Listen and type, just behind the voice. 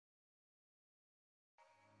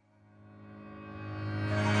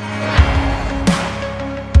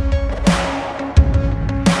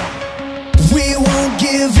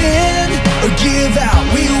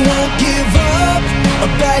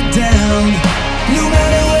back down. No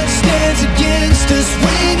matter what stands against us,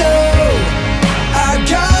 we know our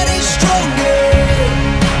God is stronger.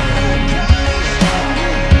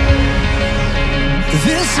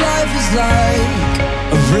 This life is like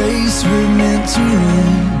a race we're meant to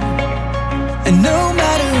win, and no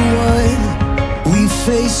matter what we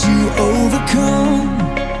face, you overcome.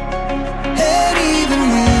 And even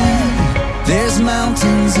when there's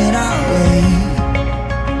mountains in our way,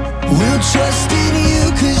 we'll trust in you,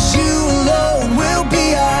 'cause you alone will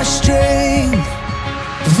be our strength.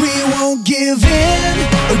 We won't give in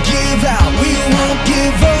or give out, we won't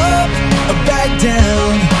give up or back down.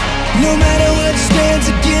 No matter what stands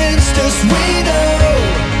against us, we know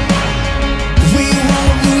we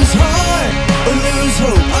won't lose heart or lose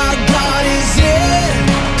hope. Our God is in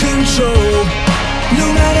control. No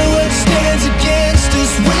matter what stands against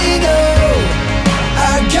us, we know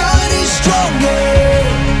our God is stronger.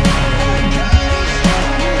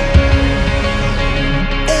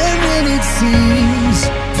 And when it seems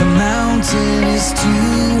the mountain is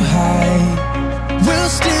too high,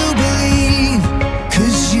 we'll still believe,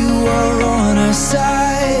 'cause you are on our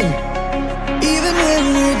side. Even when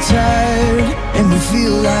we're tired and we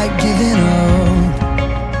feel like giving up,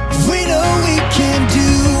 we know we can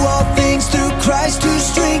do all things through Christ who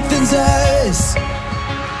strengthens us.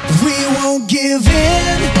 We won't give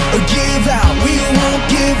in or give out, we won't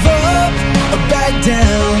give up or back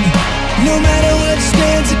down. No matter what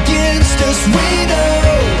stands against us, we know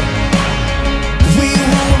we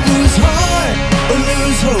won't lose heart or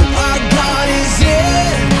lose hope. Our God is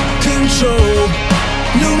in control.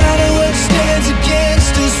 No matter what stands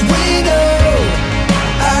against us, we know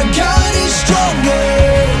our God is stronger.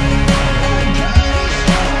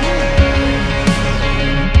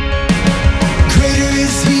 Greater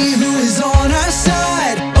is He who is on our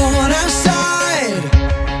side, on our side.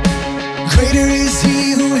 Greater is He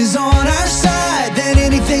who is on our side than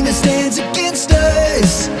anything that stands against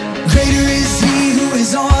us. Greater is He who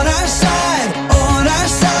is on our side, on our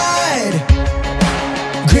side.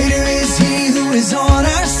 Greater is He who is on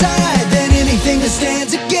our side than anything that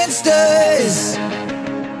stands against us.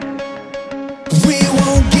 We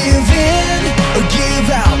won't give in or give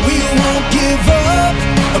out, we won't give up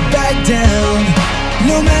or back down.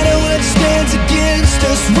 No matter what stands against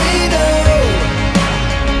us, we know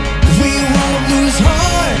we won't lose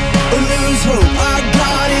heart or lose hope.